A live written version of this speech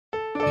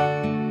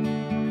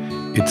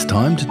It's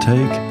time to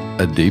take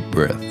a deep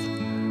breath.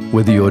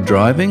 Whether you're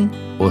driving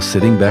or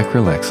sitting back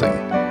relaxing,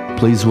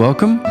 please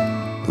welcome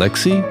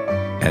Lexi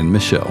and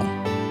Michelle.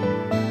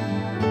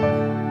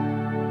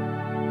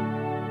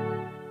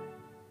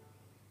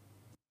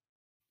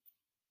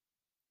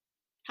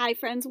 Hi,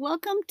 friends.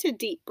 Welcome to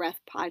Deep Breath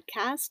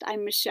Podcast.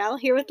 I'm Michelle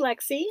here with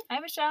Lexi. Hi,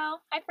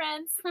 Michelle. Hi,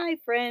 friends. Hi,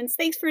 friends.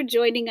 Thanks for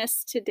joining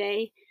us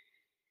today.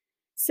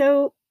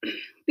 So,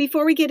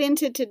 before we get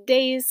into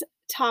today's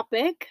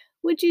topic,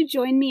 would you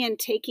join me in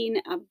taking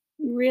a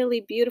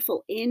really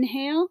beautiful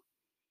inhale?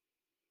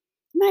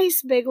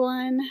 Nice big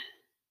one.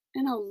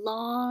 And a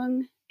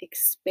long,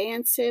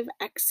 expansive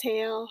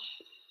exhale.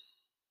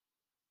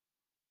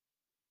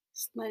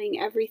 Just letting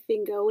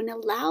everything go and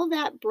allow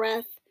that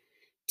breath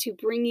to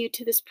bring you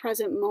to this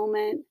present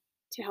moment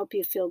to help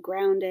you feel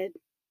grounded.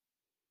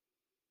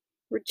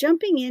 We're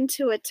jumping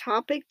into a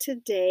topic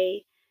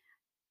today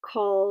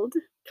called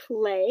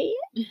play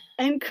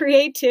and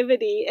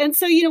creativity. And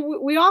so,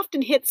 we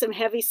often hit some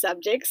heavy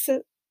subjects.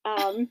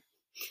 And,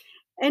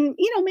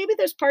 maybe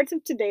there's parts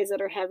of today's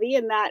that are heavy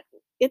and that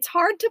it's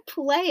hard to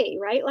play,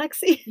 right,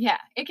 Lexi? Yeah,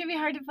 it can be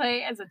hard to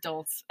play as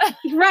adults.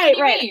 Right.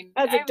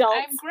 As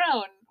adults. I'm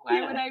grown. Why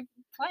Yeah. would I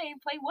play?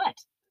 Play what?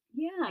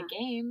 Yeah. A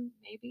game,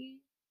 maybe.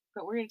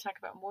 But we're going to talk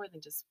about more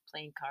than just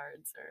playing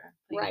cards or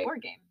playing Right. a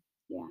board game.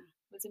 Yeah.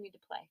 What does it mean to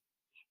play?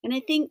 And I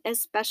think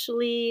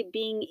especially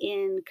being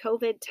in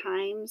COVID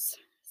times,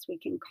 as we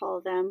can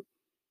call them,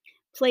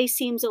 play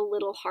seems a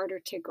little harder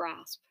to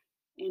grasp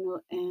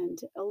and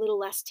a little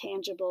less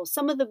tangible.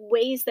 Some of the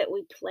ways that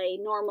we play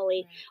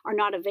normally are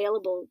not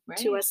available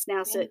to us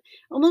now. So it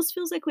almost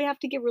feels like we have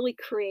to get really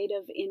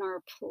creative in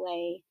our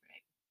play.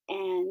 Right.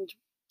 And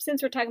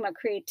since we're talking about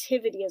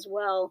creativity as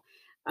well,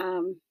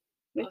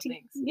 Both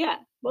things. Yeah,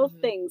 both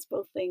things.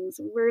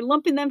 We're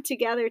lumping them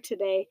together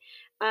today.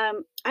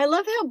 I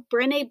love how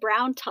Brené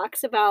Brown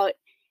talks about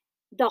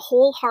the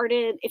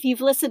wholehearted. If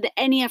you've listened to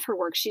any of her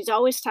work, she's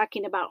always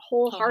talking about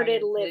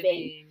wholehearted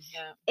living.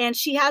 Yeah. And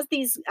she has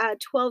these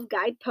 12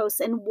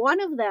 guideposts, and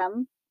one of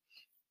them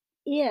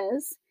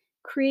is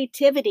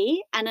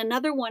creativity, and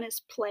another one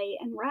is play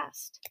and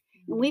rest.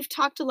 And we've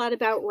talked a lot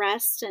about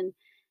rest and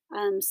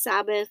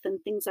Sabbath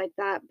and things like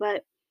that,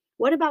 but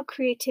what about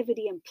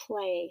creativity and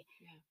play?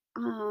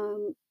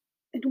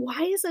 And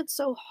why is it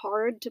so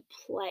hard to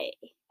play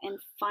and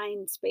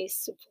find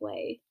space to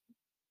play?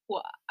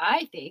 Well,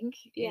 I think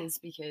is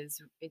because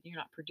you're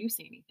not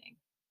producing anything.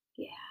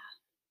 Yeah.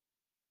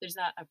 There's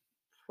not a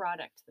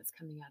product that's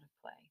coming out of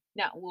play.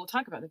 Now, we'll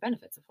talk about the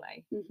benefits of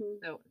play.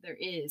 So there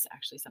is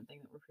actually something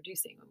that we're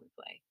producing when we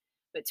play.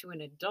 But to an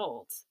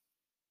adult,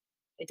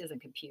 it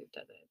doesn't compute,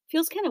 does it?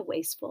 Feels kind of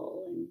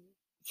wasteful and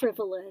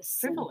frivolous.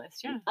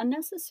 Yeah.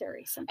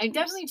 Unnecessary sometimes. And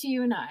definitely to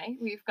you and I,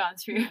 we've gone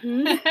through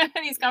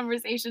these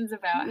conversations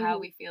about how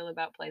we feel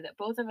about play, that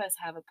both of us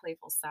have a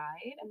playful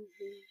side.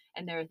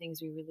 And there are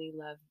things we really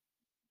love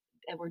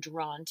that we're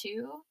drawn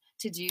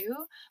to do,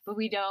 but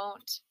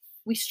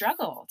we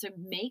struggle to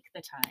make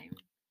the time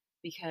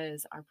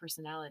because our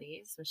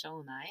personalities, Michelle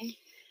and I,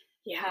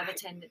 have a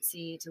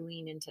tendency to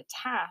lean into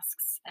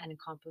tasks and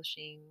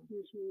accomplishing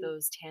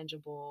those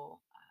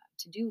tangible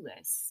to-do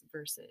lists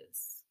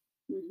versus,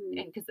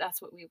 and because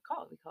that's what we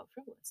call it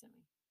frivolous, I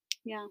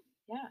mean.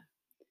 Yeah.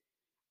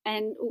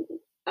 And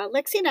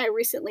Lexi and I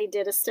recently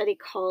did a study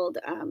called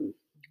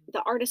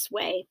The Artist's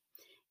Way,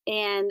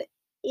 and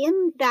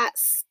in that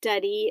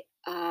study,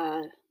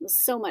 was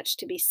so much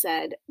to be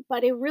said,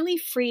 but it really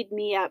freed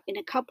me up in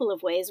a couple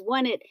of ways.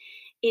 One,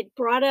 it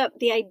brought up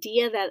the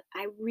idea that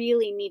I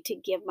really need to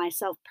give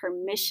myself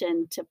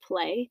permission to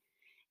play.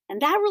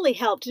 And that really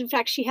helped. In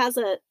fact, she has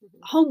a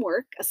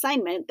homework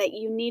assignment that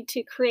you need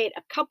to create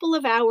a couple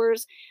of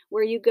hours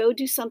where you go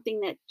do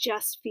something that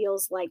just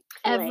feels like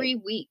play. Every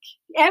week.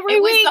 It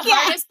was the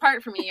hardest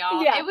part for me,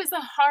 y'all. Yeah. It was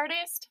the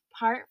hardest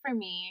part for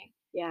me.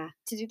 Yeah.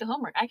 To do the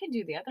homework. I can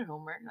do the other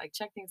homework, like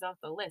check things off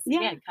the list. Yeah.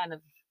 Again, kind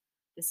of,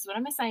 this is what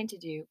I'm assigned to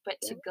do. But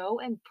to go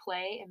and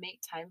play and make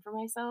time for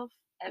myself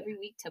every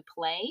week to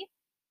play,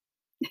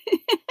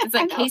 it's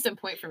like case in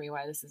point for me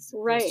why this is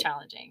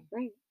challenging.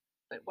 Right.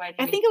 But why?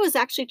 I think it was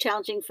actually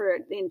challenging for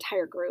the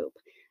entire group.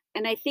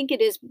 And I think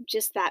it is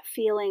just that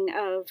feeling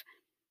of,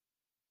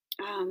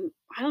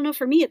 I don't know,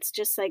 for me, it's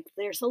just like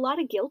there's a lot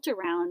of guilt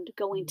around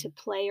going to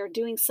play or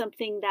doing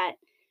something that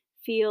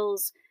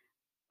feels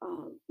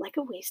like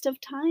a waste of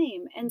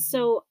time. And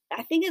so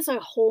I think it's a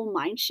whole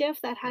mind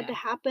shift that had to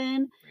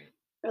happen,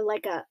 or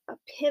like a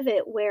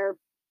pivot where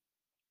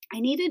I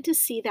needed to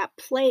see that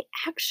play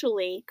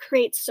actually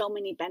creates so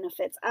many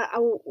benefits. I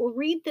will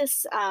read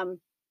this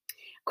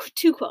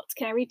two quotes.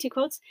 Can I read two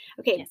quotes?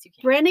 Okay. Yes, you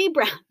can. Brené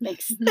Brown.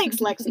 Thanks,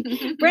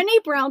 Lexi.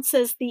 Brené Brown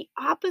says the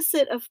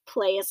opposite of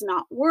play is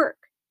not work.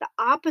 The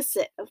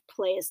opposite of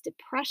play is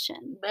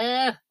depression.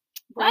 What?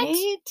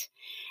 Right?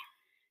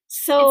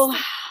 So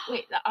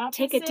wait, the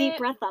opposite? Take a deep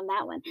breath on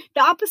that one.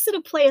 The opposite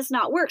of play is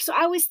not work. So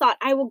I always thought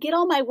I will get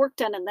all my work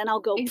done and then I'll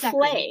go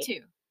play. Me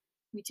too.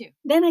 Me too.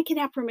 Then I can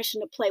have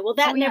permission to play. Well,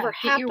 that never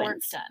Get your work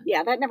happens. done.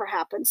 Yeah, that never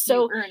happens. You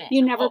So earn it.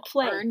 you never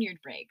play. Earn your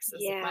breaks is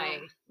Yeah,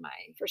 my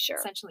for sure.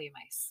 essentially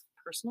my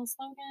personal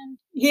slogan.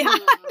 Yeah.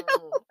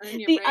 Earn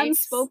your The breaks.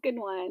 unspoken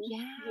one.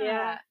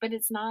 Yeah. But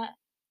it's not.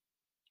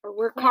 Or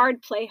work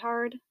hard, play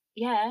hard.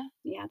 Yeah.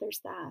 Yeah,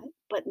 there's that.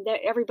 But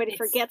everybody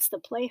forgets the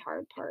play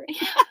hard part.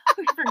 Yeah,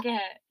 we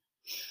forget.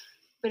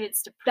 But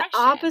it's depression. The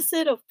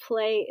opposite of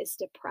play is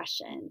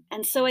depression.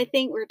 And so I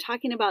think we're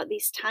talking about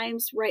these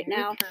times right Very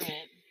now current.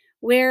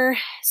 where,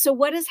 so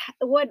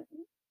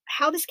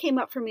how this came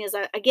up for me is,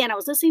 again, I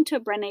was listening to a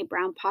Brené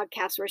Brown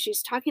podcast where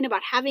she's talking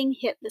about having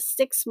hit the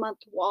 6-month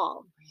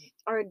wall. Right.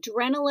 Our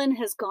adrenaline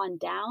has gone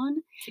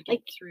down. To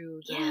get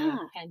through the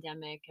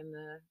pandemic and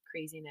the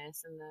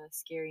craziness and the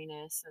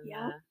scariness and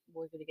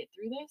we're going to get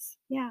through this.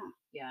 Yeah.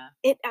 Yeah.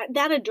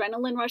 That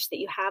adrenaline rush that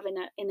you have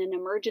in an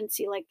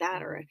emergency like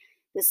that, or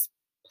this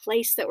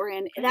place that we're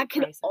in, that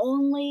can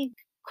only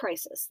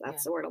crisis.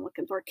 That's the word I'm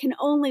looking for. Can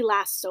only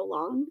last so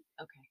long.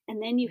 Okay.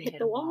 And then you hit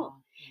the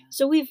wall. Yeah.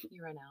 So you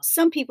run out.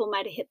 Some people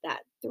might have hit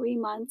that 3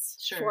 months,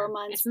 Sure. 4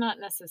 months. It's not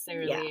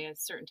necessarily a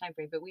certain time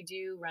frame, but we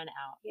do run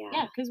out.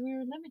 Yeah, because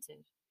we're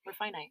limited. We're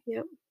finite.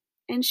 Yep.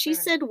 And she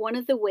said one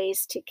of the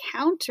ways to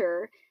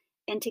counter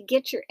and to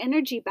get your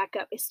energy back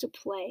up is to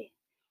play,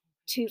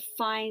 to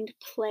find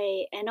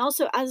play. And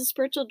also, as a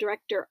spiritual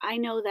director, I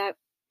know that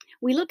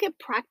we look at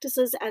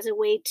practices as a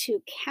way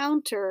to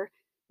counter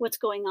what's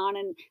going on.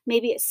 And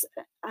maybe it's,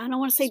 I don't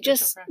want to say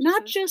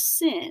not just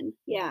sin,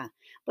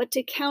 but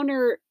to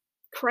counter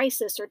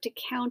crisis or to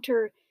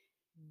counter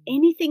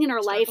anything in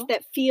our life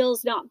that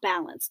feels not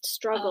balanced,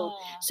 struggle.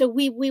 So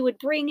we would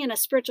bring in a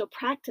spiritual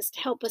practice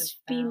to help us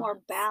be more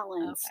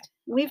balanced. Okay.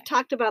 We've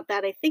talked about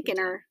that, I think, in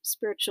our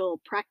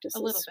spiritual practices.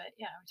 A little bit,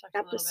 yeah. We talked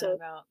a little bit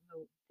about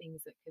the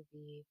things that could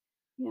be.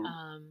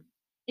 Yeah.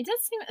 It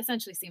does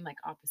essentially seem like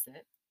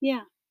opposite.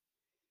 Yeah.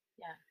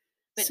 Yeah.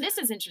 But this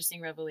is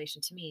interesting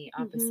revelation to me.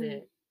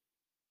 Opposite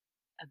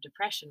of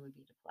depression would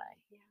be to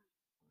play.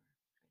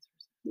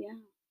 Yeah.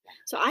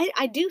 So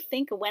I do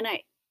think when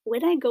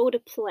I go to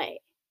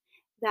play,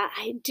 that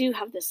I do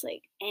have this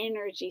like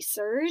energy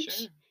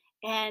surge,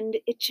 and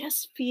it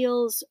just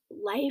feels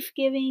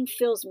life-giving,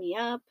 fills me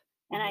up.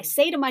 And I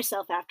say to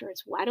myself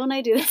afterwards, why don't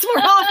I do this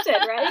more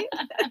often, right?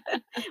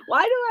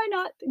 Why do I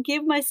not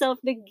give myself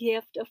the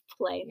gift of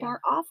play more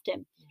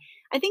often?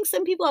 I think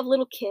some people have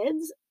little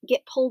kids,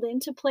 get pulled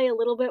into play a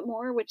little bit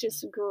more, which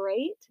is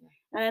great.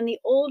 And the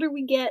older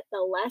we get, the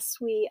less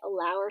we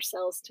allow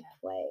ourselves to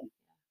play.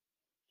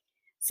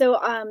 So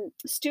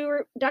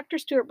Dr.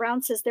 Stuart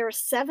Brown says there are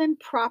 7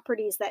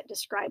 properties that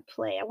describe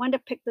play. I wanted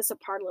to pick this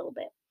apart a little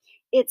bit.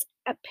 It's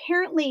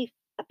apparently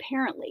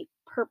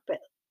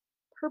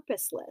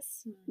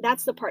purposeless.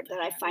 That's the part that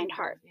I find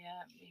hard.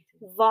 Yeah,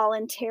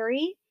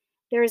 voluntary.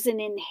 There's an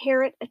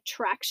inherent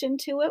attraction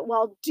to it.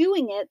 While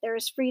doing it,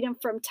 there's freedom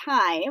from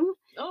time.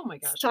 Oh my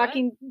gosh.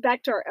 Talking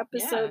back to our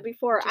episode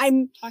before.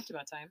 Talked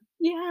about time.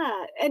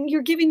 Yeah. And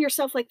you're giving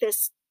yourself like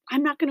this,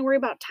 I'm not going to worry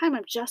about time.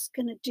 I'm just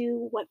going to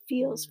do what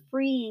feels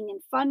freeing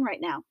and fun right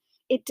now.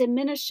 It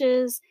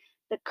diminishes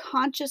the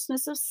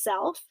consciousness of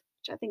self,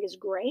 which I think is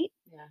great.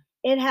 Yeah.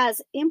 It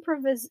has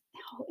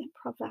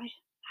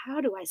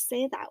how do I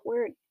say that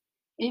word?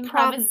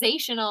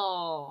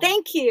 Improvisational.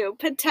 Thank you.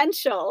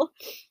 Potential,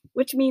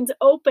 which means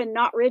open,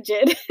 not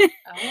rigid.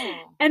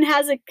 And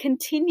has a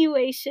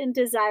continuation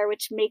desire,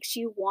 which makes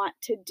you want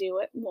to do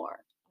it more.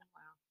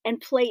 And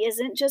play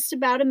isn't just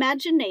about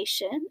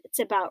imagination. It's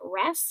about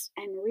rest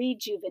and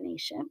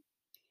rejuvenation.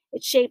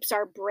 It shapes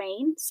our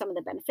brain, some of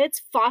the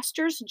benefits,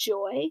 fosters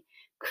joy,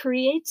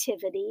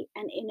 creativity,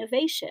 and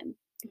innovation.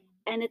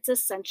 And it's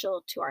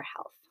essential to our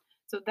health.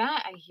 So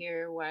that I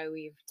hear why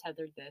we've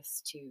tethered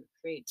this to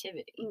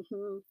creativity.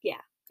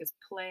 Yeah. Because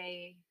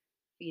play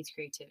feeds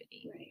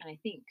creativity. Right. And I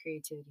think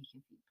creativity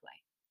can feed play.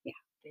 Yeah.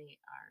 They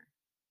are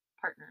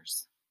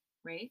partners,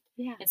 right?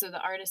 Yeah. And so the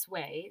Artist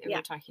Way that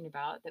we're talking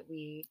about, that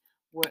we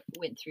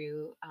went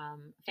through, a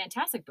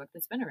fantastic book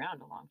that's been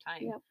around a long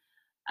time. Yep.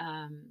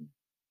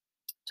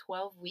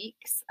 12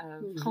 weeks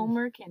of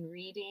homework and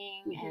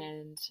reading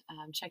and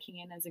checking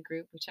in as a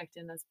group. We checked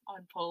in on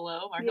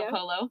Marco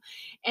Polo,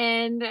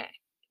 and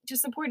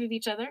just supported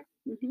each other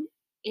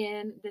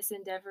in this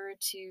endeavor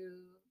to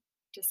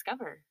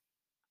discover.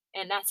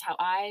 And that's how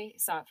I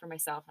saw it for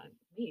myself. And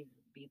maybe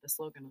be the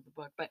slogan of the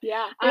book, but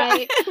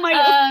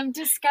I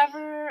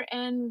discover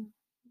and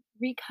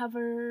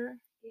recover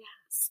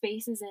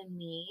spaces in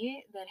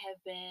me that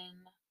have been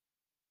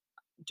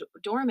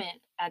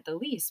dormant at the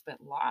least, but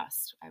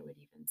lost, I would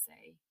even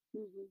say,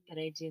 that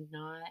I did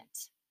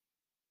not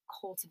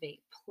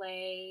cultivate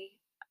play,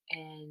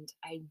 and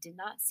I did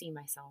not see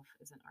myself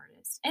as an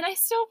artist. And I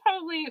still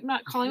probably am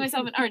not calling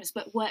myself an artist,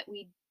 but what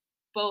we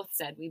both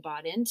said we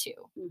bought into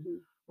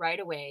right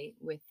away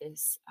with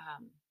this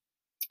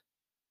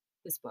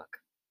this book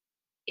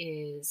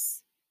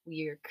is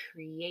we are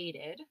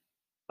created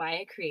by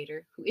a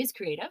creator who is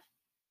creative,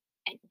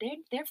 and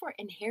therefore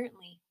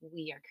inherently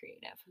we are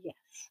creative. Yes.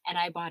 And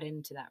I bought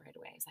into that right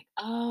away. It's like,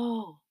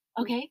 oh,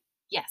 okay.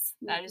 Yes,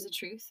 that is the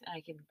truth, and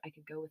I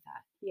could go with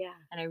that. Yeah.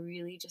 And I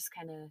really just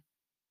kind of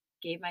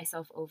gave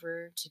myself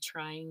over to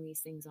trying these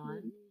things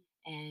on.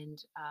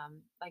 And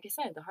like I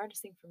said, the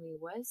hardest thing for me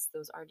was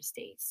those artist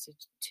dates,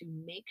 to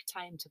make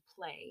time to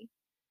play.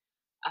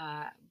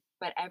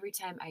 But every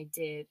time I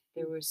did,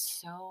 there was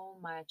so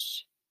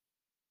much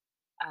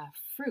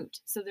fruit.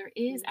 So there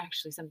is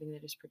actually something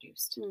that is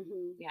produced.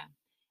 Yeah.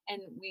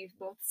 And we've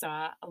both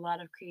saw a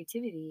lot of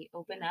creativity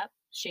open up,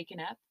 shaken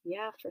up.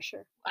 Yeah, for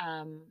sure.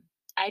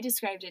 I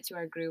described it to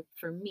our group.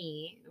 For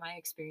me, my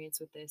experience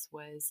with this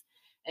was,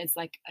 it's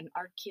like an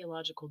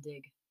archaeological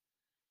dig.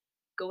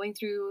 Going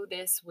through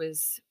this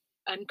was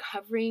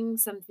uncovering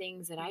some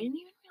things that I didn't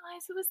even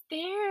realize it was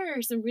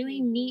there. Some really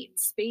neat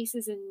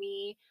spaces in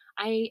me.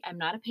 I'm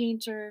not a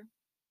painter.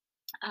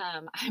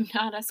 I'm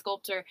not a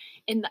sculptor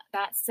in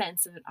that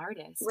sense of an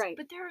artist. Right.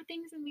 But there are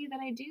things in me that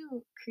I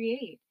do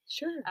create.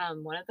 Sure.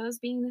 One of those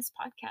being this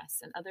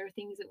podcast and other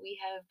things that we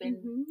have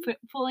been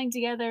pulling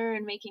together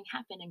and making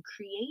happen and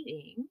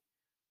creating.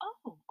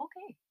 Oh,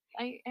 okay.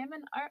 I'm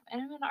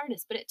an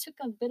artist, but it took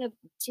a bit of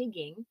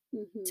digging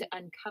to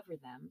uncover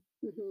them.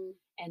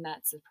 And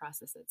that's a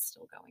process that's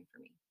still going for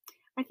me.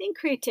 I think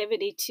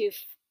creativity too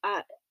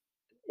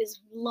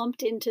is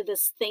lumped into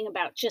this thing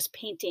about just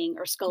painting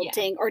or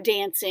sculpting or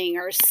dancing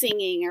or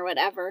singing or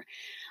whatever.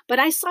 But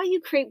I saw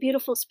you create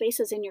beautiful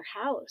spaces in your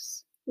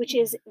house, which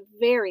is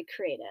very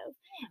creative.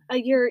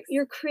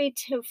 Your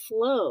creative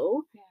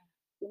flow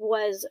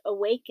was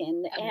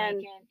awakened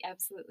and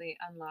absolutely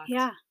unlocked.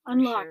 Yeah,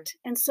 unlocked. Sure.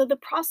 And so the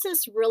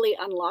process really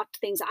unlocked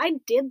things. I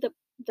did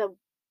the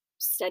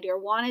study, or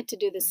wanted to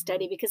do the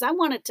study, because I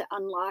wanted to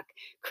unlock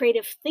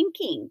creative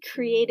thinking,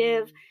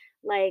 creative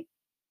like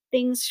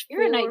things.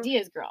 You're an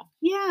ideas girl.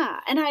 Yeah.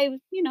 And I,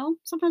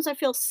 sometimes I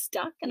feel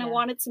stuck and I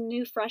wanted some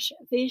new fresh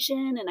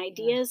vision and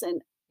ideas,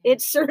 and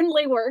it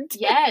certainly worked.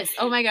 Yes.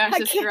 Oh my gosh,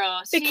 this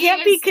girl. It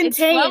can't be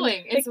contained. It's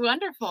flowing. It's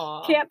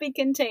wonderful. Can't be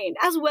contained.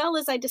 As well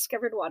as I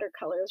discovered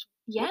watercolors,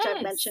 which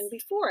I've mentioned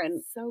before.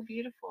 And so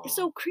beautiful.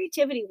 So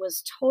creativity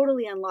was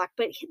totally unlocked.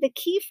 But the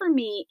key for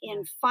me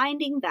in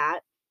finding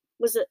that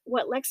was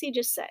what Lexi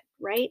just said,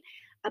 right?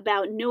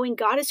 About knowing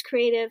God is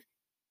creative.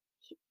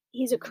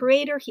 He's a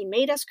creator. He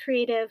made us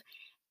creative.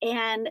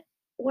 And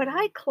what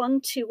I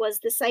clung to was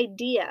this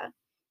idea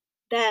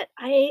that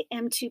I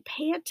am to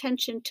pay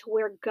attention to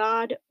where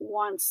God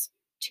wants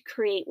to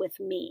create with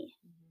me.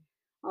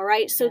 All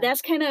right. So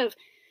that's kind of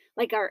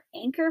like our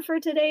anchor for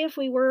today, if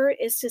we were,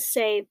 is to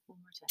say,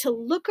 to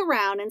look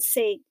around and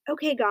say,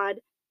 okay, God,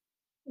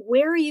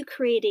 where are you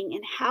creating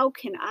and how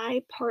can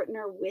I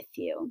partner with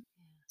you?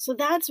 So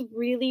that's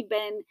really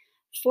been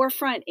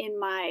forefront in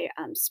my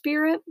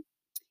spirit.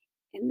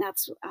 And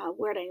that's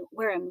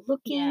where I'm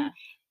looking. Yeah.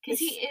 Because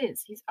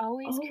he's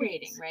always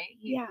creating, right?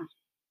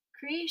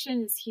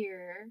 Creation is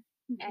here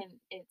and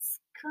it's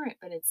current,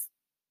 but it's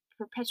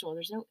perpetual.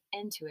 There's no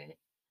end to it.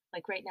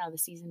 Like right now, the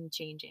season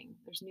changing.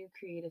 There's new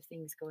creative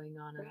things going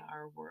on in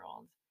our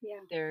world. Yeah.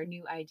 There are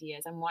new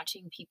ideas. I'm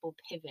watching people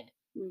pivot.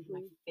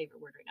 My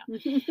favorite word right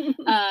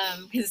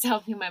now. Because it's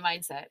helping my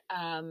mindset.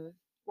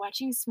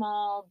 Watching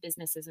small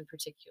businesses in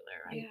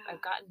particular.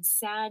 I've gotten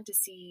sad to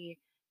see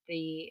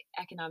the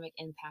economic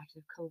impact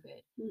of COVID.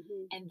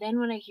 And then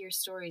when I hear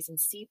stories and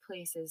see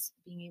places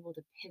being able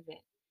to pivot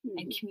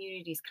and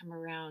communities come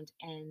around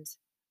and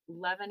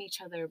love on each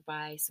other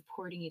by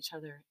supporting each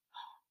other,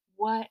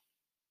 what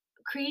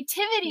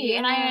creativity!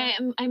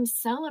 And I'm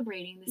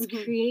celebrating this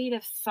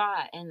creative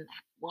thought. And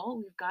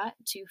we've got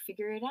to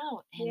figure it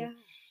out. And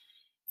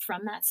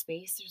from that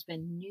space, there's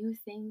been new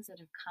things that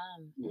have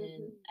come,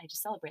 and I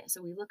just celebrate it.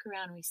 So we look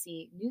around and we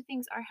see new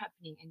things are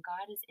happening, and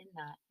God is in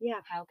that.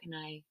 Yeah. How can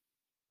I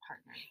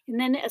partner? And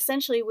then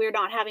essentially we're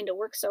not having to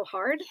work so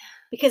hard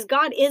because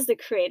God is the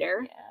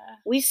creator.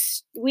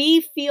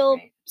 We feel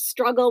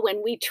struggle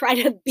when we try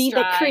to be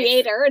the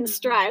creator and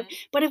strive.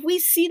 But if we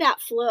see that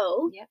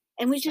flow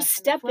and we just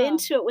step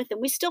into it with him,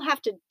 we still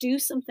have to do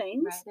some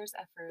things. Right, there's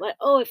effort. But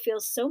it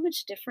feels so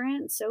much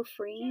different and so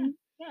freeing.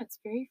 Yeah, it's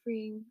very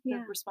freeing.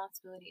 The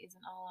responsibility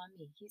isn't all on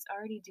me. He's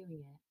already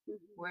doing it.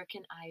 Where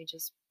can I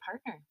just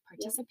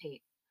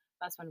participate?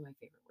 That's one of my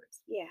favorite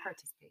words. Yeah.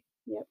 Participate.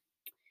 Yep.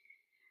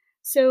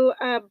 So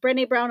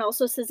Brené Brown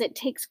also says it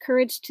takes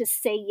courage to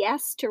say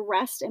yes to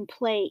rest and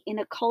play in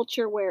a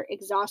culture where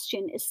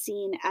exhaustion is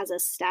seen as a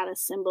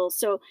status symbol.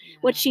 So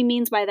what she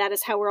means by that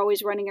is how we're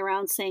always running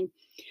around saying,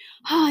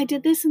 I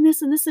did this and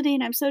this and this today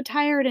and I'm so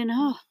tired, and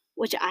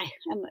which I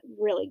am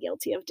really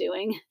guilty of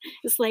doing.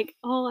 It's like,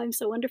 I'm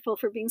so wonderful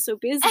for being so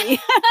busy.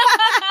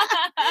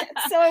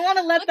 So I want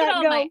to let that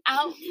all go. My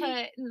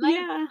output.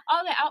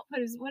 All the output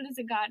is, what has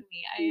it gotten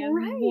me? I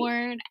am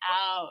worn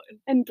out.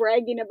 And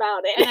bragging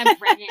about it. And I'm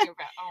bragging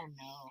about, oh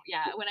no.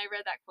 Yeah. When I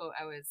read that quote,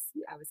 I was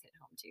hit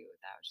home too.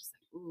 That was just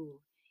like, ooh,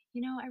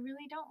 I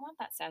really don't want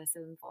that status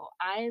symbol.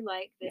 I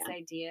like this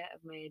idea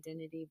of my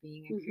identity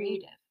being a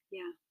creative.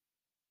 Yeah.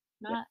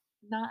 Not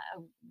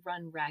a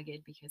run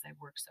ragged because I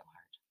work so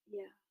hard.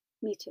 Yeah,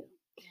 me too.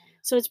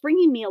 So it's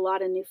bringing me a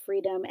lot of new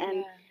freedom.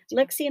 And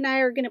Lexi and I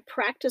are going to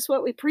practice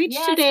what we preach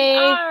today.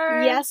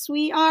 Yes,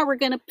 we are. We're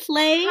going to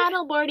play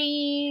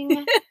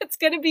paddleboarding. It's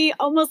going to be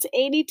almost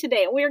 80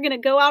 today. We're going to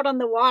go out on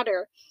the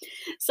water.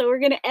 So we're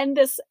going to end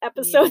this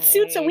episode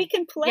soon so we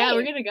can play. Yeah,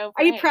 we're going to go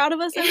play. Are you proud of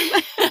us,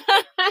 everybody?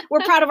 We're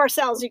proud of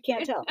ourselves. You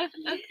can't tell.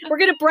 We're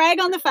going to brag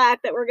on the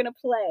fact that we're going to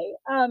play.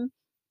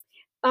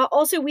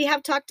 Also, we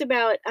have talked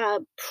about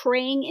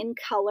praying in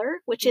color,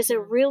 which is a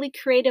really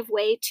creative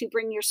way to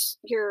bring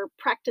your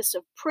practice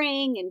of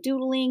praying and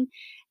doodling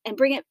and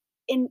bring it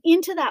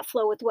into that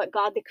flow with what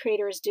God the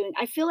Creator is doing.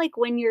 I feel like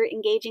when you're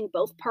engaging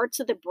both parts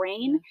of the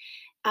brain,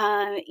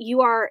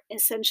 you are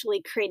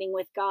essentially creating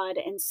with God.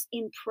 And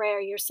in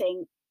prayer, you're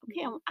saying,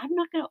 okay, I'm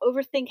not going to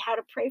overthink how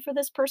to pray for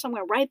this person. I'm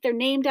going to write their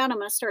name down. I'm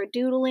going to start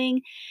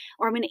doodling,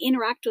 or I'm going to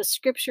interact with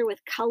scripture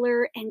with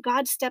color, and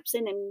God steps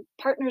in and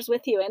partners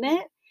with you in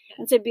it.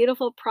 It's a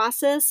beautiful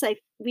process.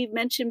 We've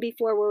mentioned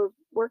before we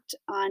worked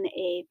on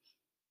a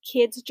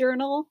kids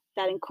journal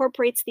that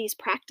incorporates these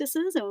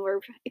practices, and we're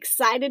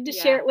excited to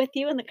share it with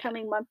you in the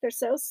coming month or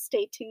so.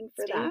 Stay tuned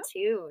for that.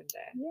 Stay tuned.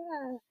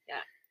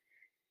 Yeah.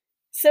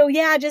 So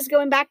just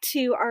going back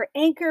to our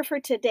anchor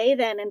for today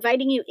then,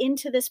 inviting you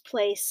into this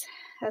place,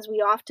 as we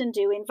often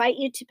do, invite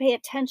you to pay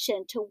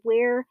attention to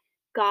where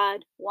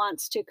God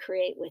wants to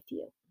create with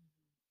you.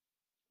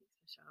 Thanks,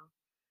 Michelle.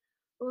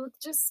 We'll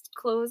just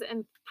close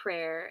in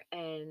prayer,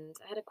 and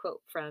I had a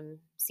quote from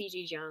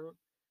C.G. Jung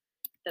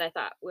that I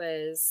thought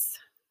was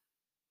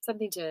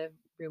something to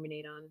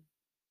ruminate on.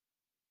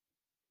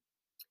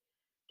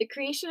 The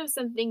creation of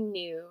something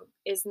new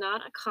is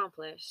not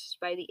accomplished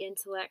by the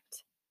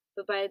intellect,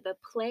 but by the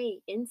play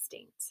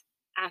instinct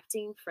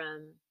acting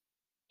from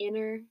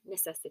inner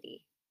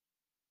necessity.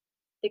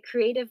 The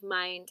creative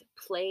mind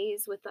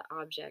plays with the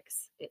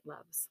objects it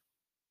loves.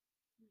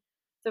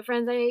 So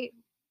friends, I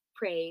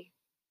pray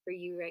for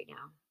you right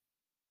now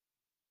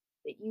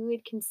that you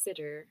would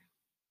consider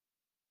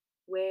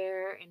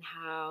where and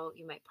how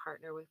you might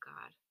partner with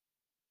God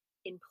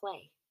in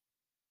play.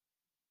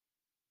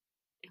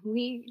 And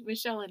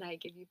Michelle and I,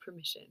 give you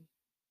permission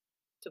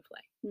to play.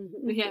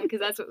 Yeah, because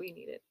that's what we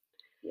needed.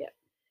 Yeah.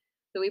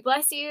 So we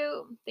bless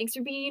you. Thanks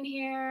for being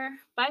here.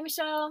 Bye,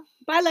 Michelle.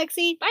 Bye,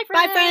 Lexi. Bye,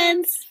 friends. Bye,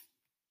 friends.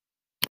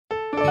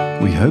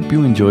 We hope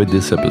you enjoyed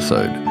this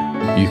episode.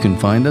 You can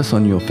find us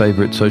on your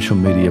favorite social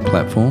media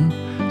platform.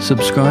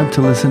 Subscribe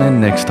to listen in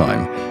next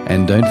time,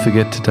 and don't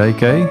forget to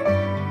take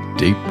a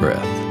deep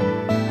breath.